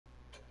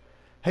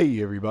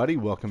Hey everybody,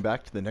 welcome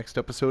back to the next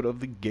episode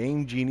of the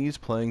game Genies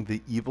playing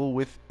The Evil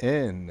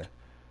Within.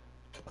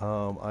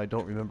 I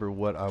don't remember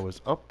what I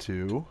was up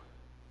to.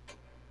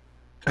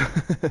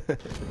 Let's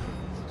check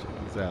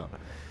this out.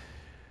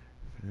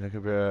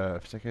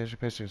 Psychiatric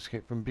patient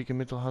escaped from Beacon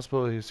Mental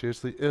Hospital. He is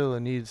seriously ill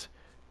and needs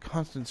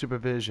constant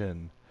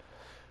supervision.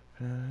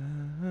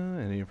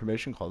 Any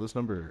information? Call this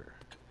number.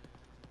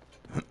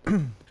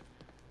 Let's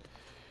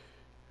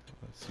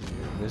see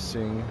here.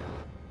 Missing.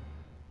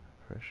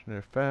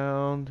 Parishioner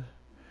found.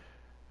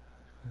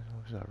 It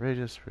was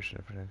outrageous.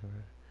 Parishioner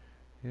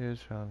years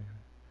found.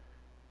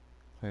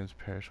 Claims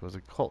parish was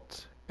a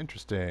cult.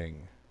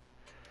 Interesting.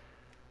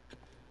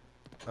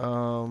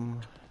 Way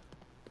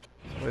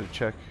to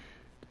check.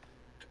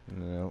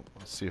 No.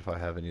 Let's see if I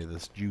have any of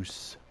this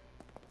juice.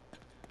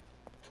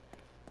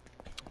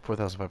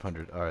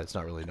 4,500. Alright, it's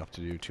not really enough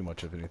to do too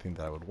much of anything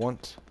that I would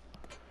want.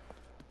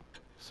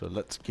 So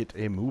let's get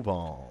a move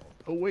on.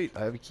 Oh wait,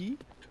 I have a key?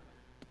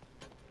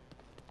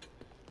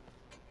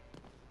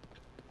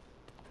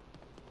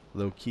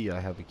 Low key, I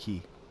have a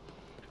key.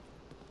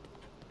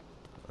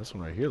 This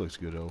one right here looks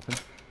good to open.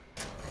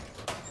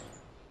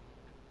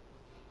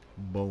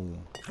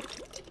 Boom.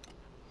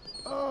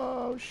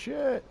 Oh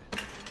shit!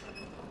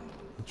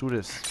 Let's do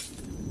this.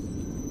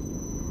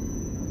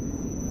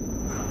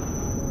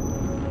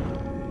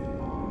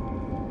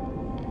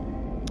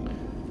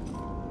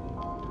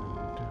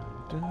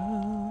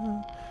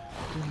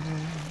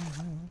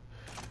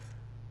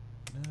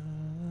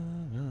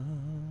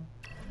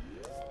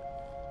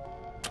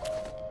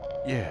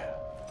 Yeah.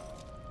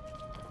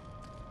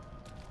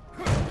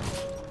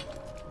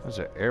 There's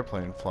an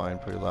airplane flying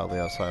pretty loudly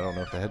outside. I don't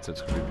know if the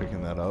headset's going to be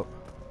picking that up.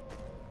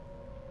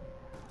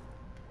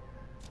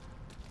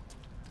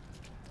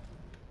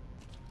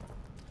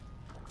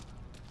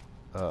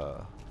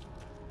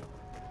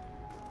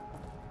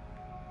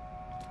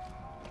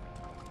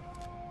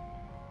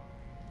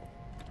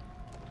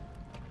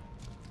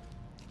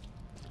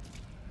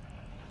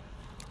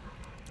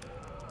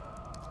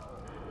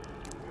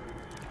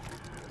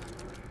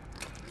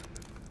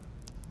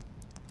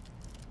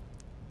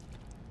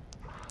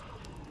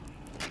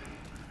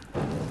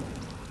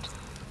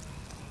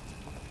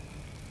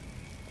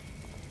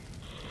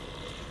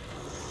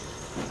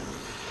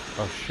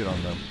 Oh shit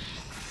on them.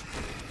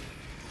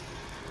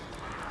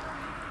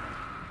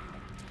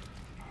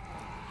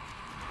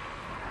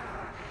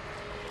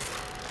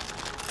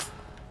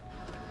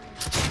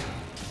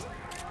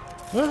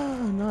 Ah,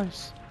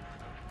 nice.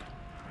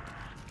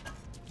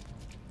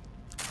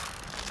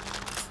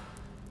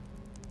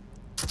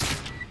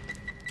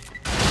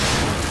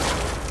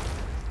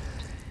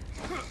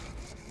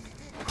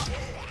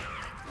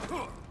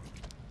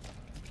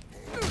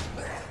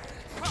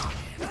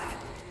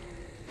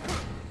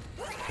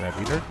 Can I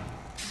beat her?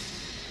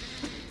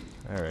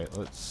 Alright,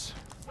 let's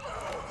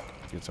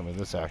get some of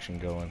this action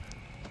going.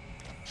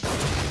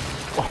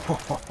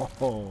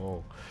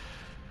 Oh,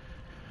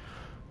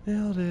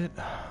 nailed it.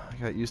 I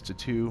got used to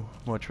too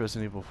much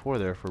Resident Evil 4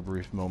 there for a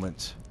brief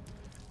moment.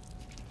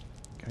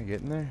 Can I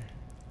get in there?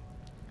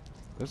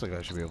 Looks like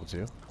I should be able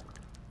to.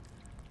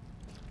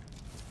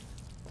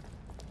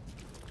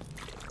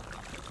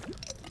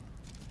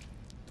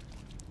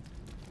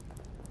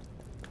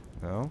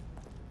 No?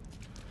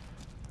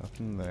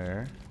 Nothing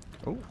there.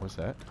 Oh, what's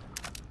that?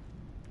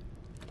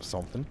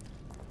 Something.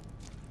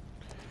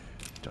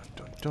 Dun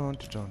dun dun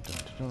dun dun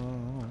dun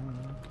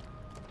dun.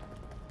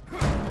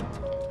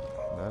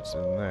 That's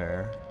in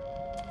there.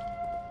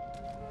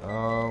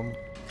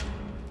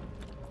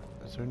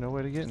 Is there no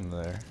way to get in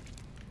there?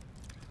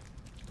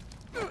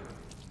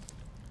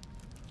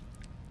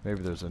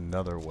 Maybe there's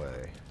another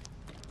way.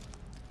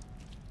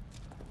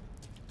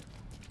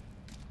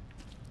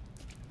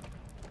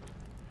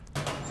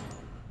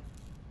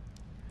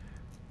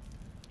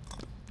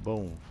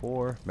 Boom,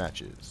 4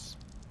 matches.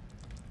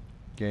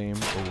 Game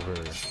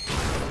over.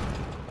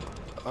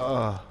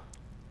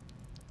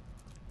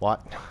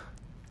 What?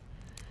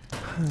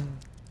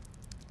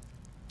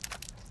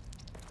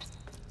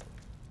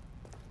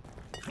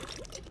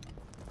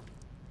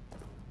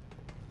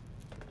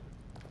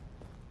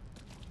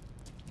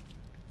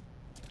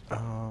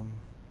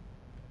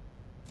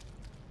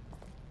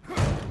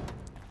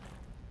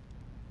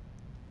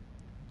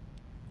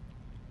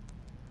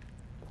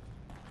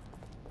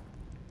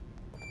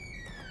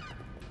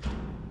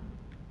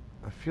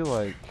 I feel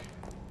like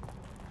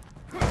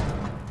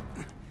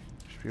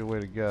should be a way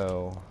to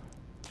go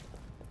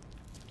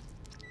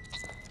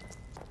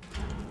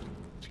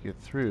to get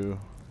through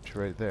to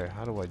right there.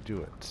 How do I do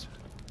it?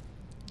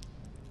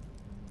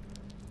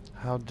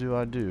 How do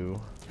I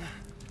do?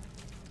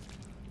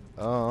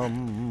 I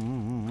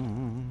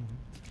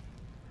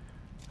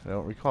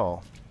don't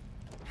recall.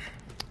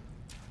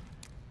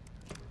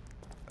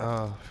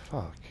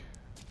 Fuck.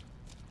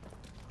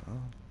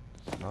 Well,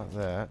 it's not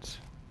that.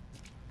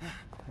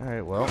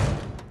 Alright, well.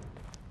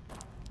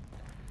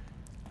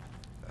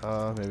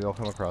 Maybe I'll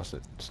come across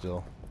it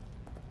still.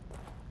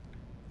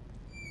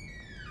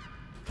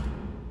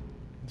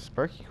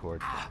 Sparky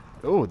cord.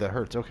 Oh, that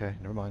hurts. Okay,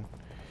 never mind.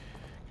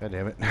 God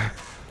damn it.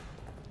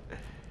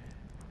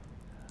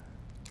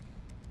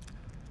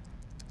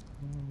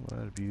 What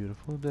a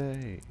beautiful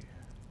day.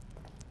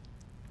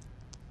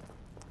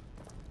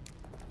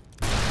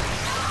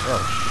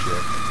 Oh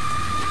shit.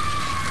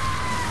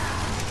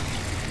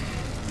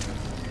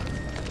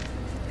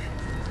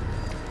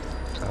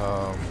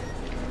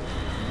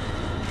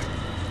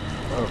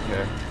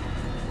 Okay.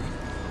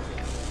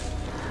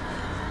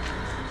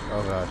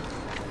 Oh god.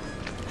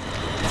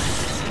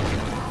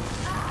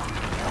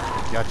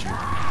 Got you.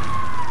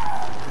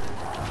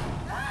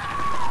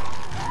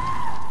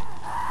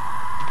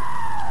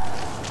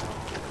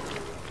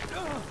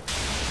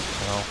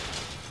 Well.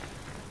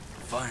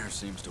 Fire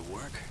seems to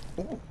work.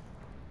 Ooh.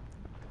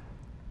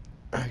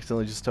 I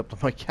accidentally just stepped on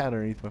my cat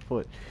underneath my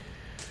foot.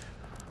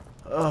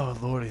 Oh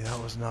lordy, that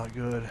was not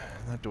good.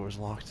 That door's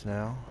locked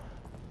now.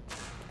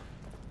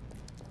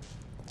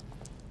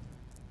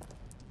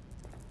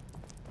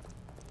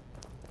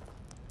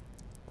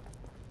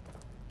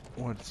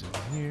 What's in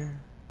here?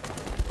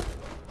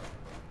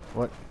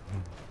 What?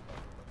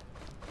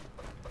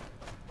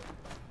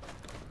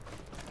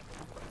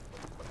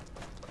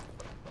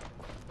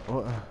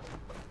 What?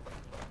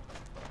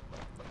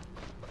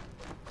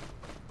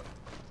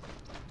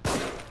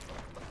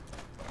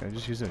 Can I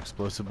just use an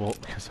explosive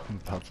bolt because I'm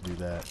about to do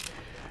that?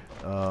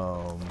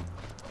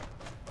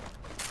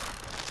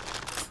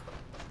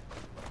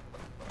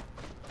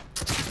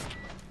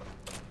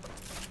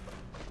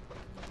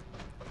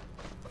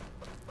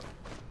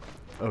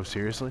 Oh,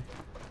 seriously?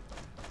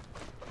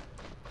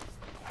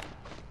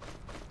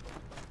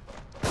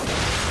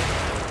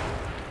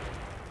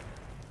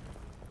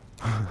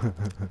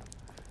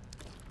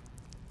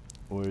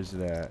 Where's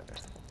it at?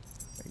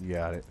 I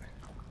got it.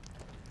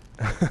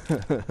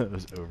 That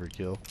was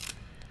overkill.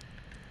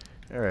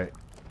 Alright.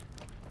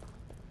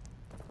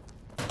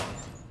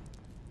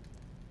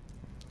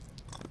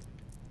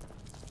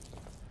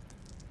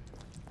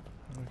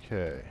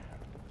 Okay.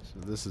 So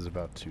this is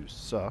about to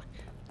suck.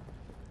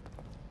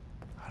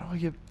 How do I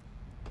get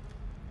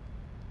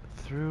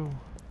through?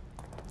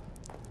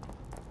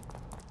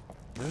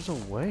 There's a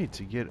way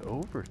to get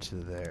over to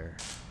there.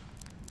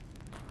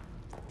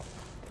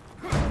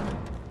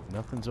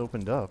 Nothing's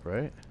opened up,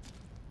 right?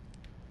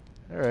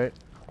 Alright.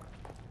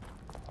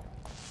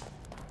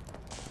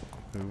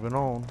 Moving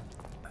on.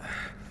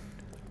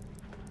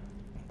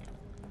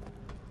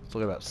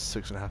 Still got about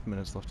 6.5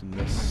 minutes left in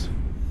this.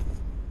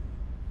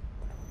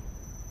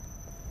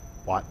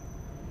 What?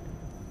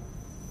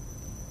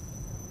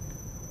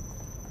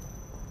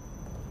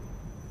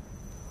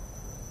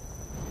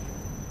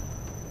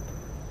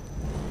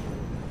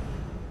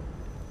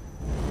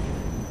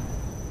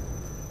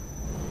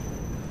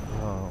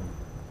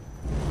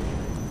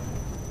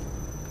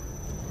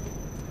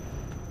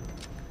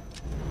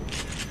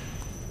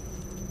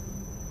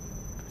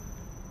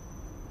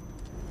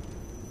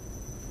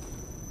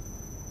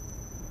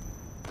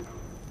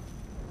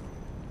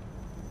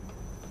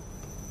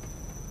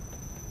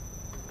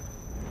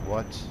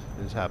 What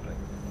is happening?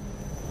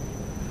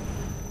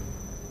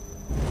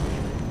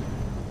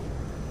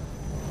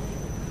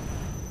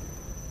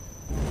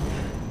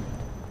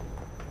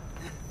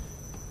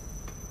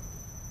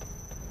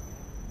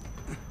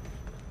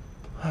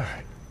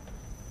 Alright.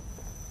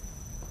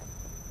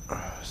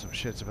 Some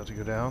shit's about to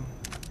go down,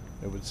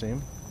 it would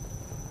seem.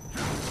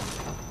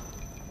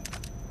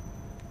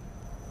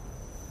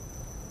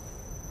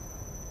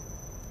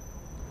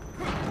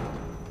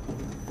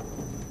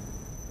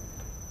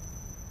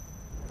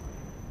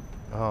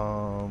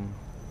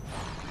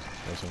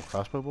 There's some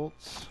crossbow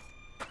bolts.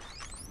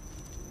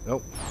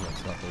 Nope,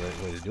 that's not the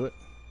right way to do it.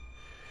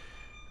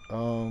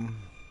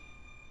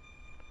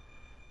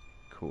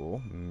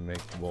 Cool.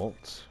 Make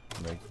bolts.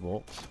 Make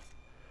bolts.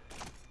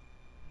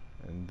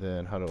 And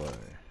then how do I?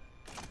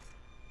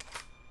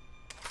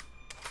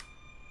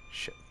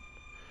 Shit.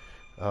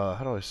 How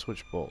do I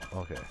switch bolt?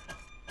 Okay.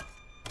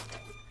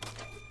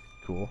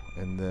 Cool.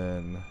 And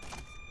then.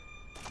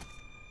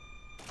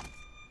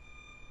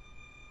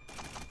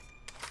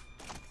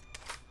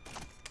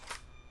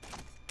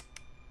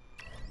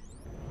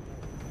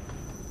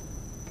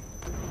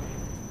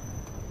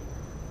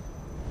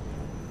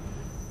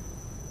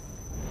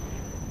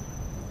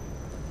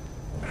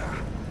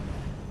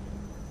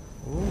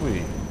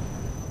 Ooh-wee.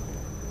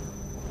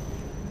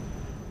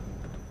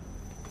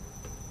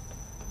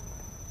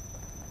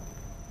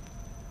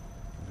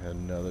 Had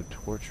another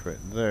torch right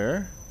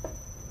there.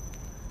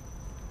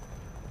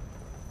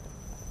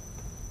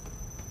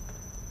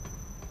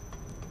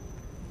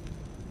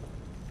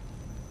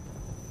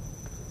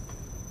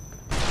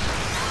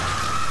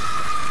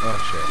 Oh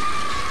shit.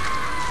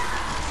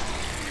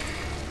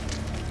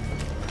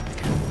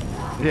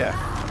 Yeah.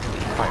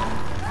 Fine.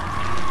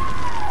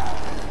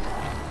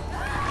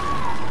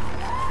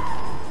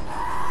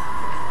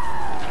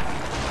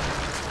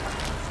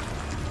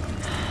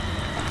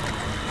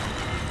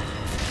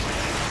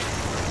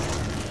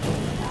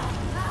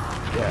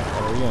 Yeah,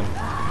 all again.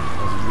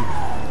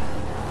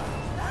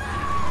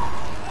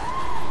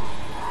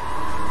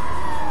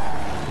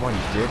 Come on, you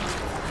dick.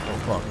 Oh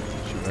fuck.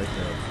 Shoot right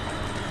there.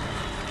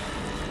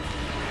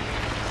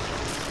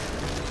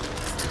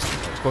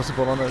 Explosive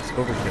bolt on that, it's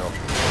overkill.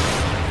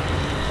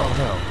 Oh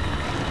no.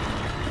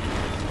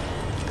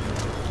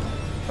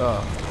 I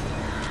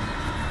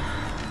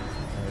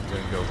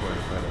didn't go for it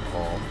if I didn't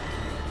fall.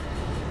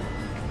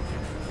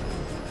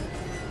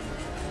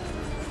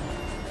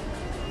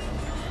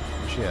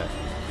 Shit.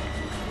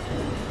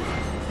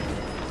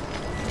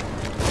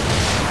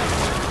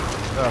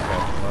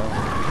 Okay, well.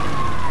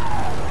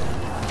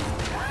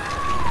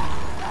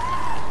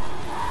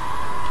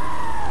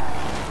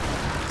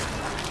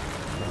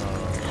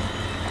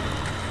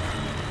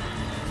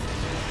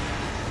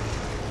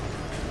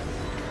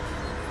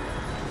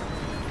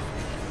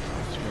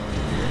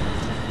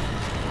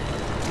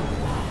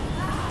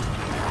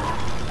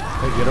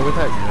 Hey, get over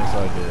that? Yes, I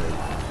did.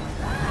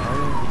 I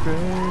am the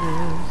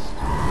greatest.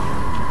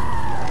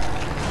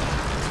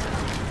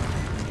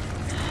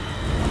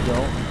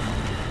 Don't.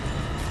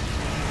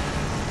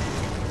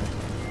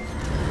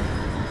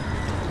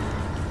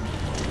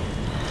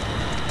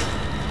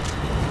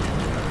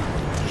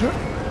 Sure.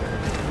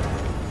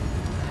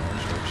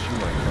 She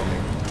might kill me.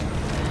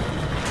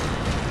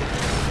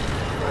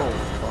 Oh,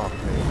 fuck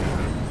me.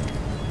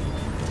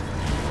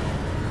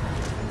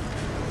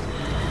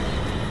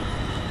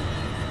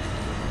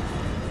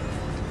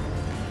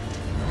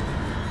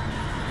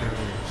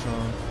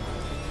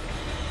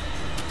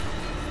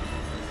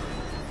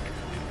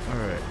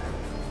 Alright.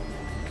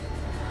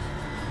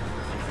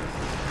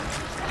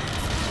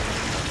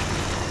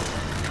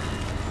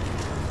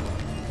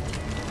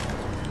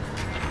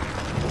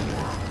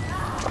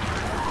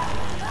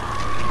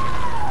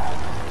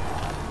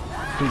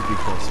 Please be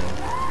close in.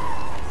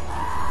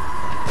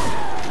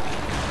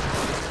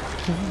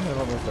 I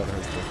don't know if that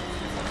hurts you.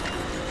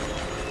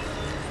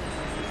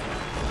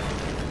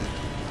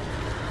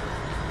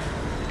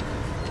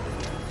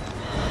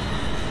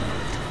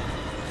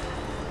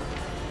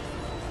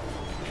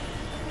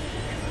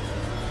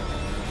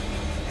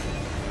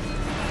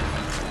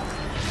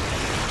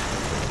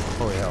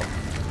 Holy hell.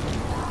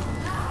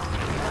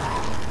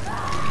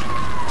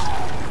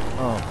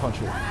 Oh,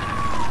 punch it.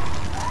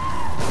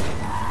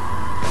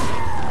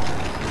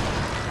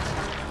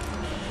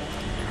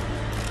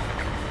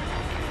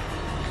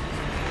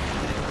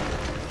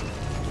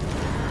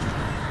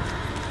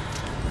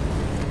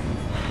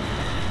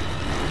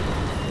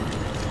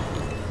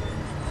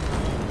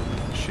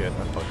 Shit, I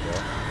fucked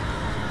up.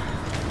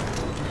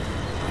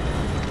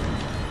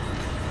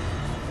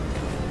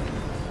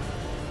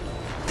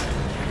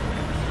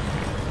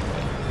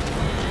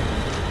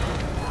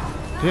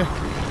 Yeah,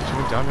 she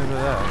went down into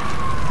that.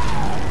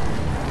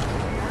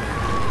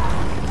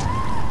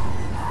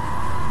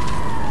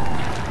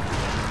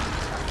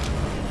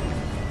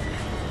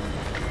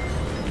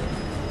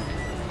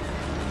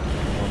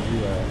 I'll do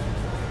that.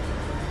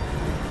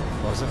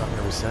 Was it not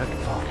gonna reset?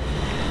 Fuck.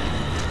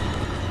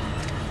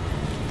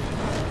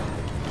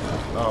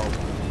 Oh,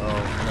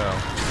 oh, no.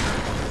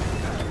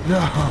 No!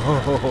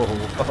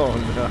 Oh,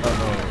 no.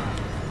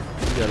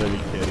 You gotta be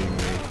kidding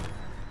me.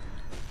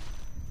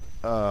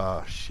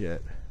 Ah,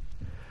 shit.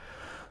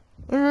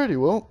 Alrighty,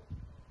 well,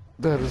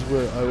 that is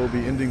where I will be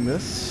ending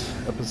this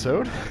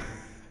episode.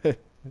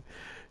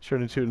 Sure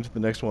to tune into the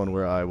next one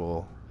where I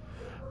will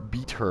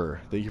beat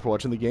her. Thank you for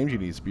watching the Game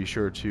Genies. Be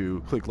sure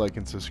to click like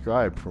and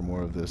subscribe for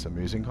more of this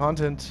amazing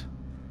content.